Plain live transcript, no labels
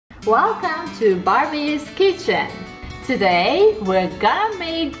Welcome to Barbie's kitchen. Today we're gonna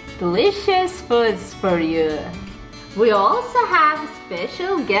make delicious foods for you. We also have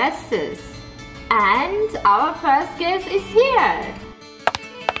special guests. And our first guest is here.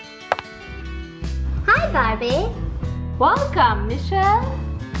 Hi Barbie. Welcome, Michelle.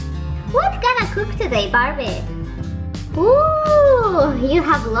 What gonna cook today, Barbie? Ooh, you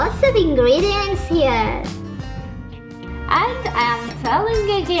have lots of ingredients here. And I'm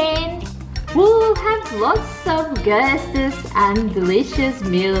telling again, we'll have lots of guests and delicious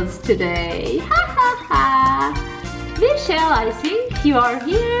meals today. Ha ha ha! Michelle, I think you are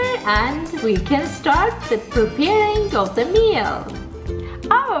here and we can start the preparing of the meal.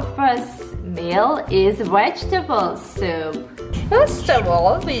 Our first meal is vegetable soup. First of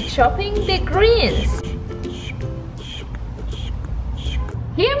all, we're chopping the greens.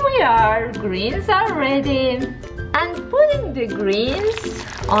 Here we are, greens are ready. And putting the greens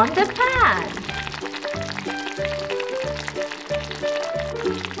on the pan.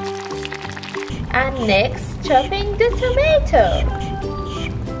 And next, chopping the tomato.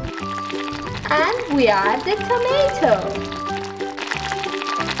 And we add the tomato.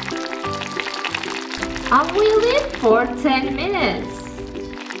 And we leave for 10 minutes.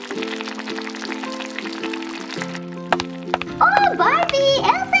 Oh, Barbie,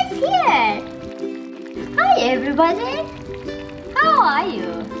 Elsa's here. Hi everybody! How are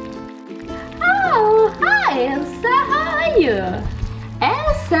you? Oh, hi Elsa, how are you?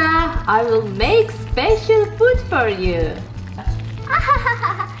 Elsa, I will make special food for you.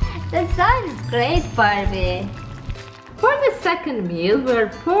 That sounds great, Barbie. For the second meal, we're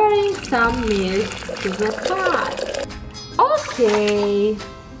pouring some milk to the pot. Okay,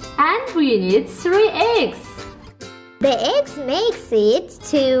 and we need 3 eggs. The eggs makes it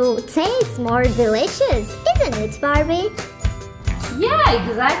to taste more delicious, isn't it, Barbie? Yeah,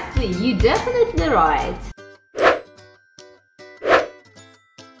 exactly. You're definitely right.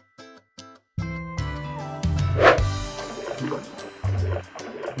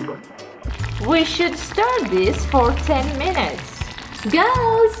 We should start this for 10 minutes.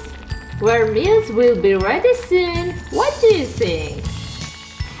 Girls, our meals will be ready soon. What do you think?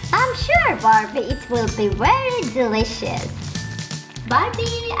 I'm sure, Barbie, it will be very delicious.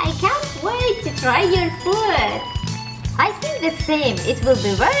 Barbie, I can't wait to try your food. I think the same. It will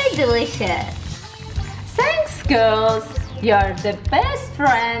be very delicious. Thanks, girls. You're the best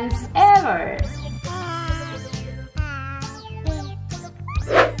friends ever.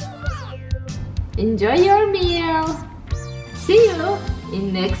 Enjoy your meal. See you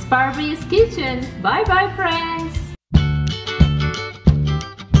in next Barbie's kitchen. Bye-bye, friends.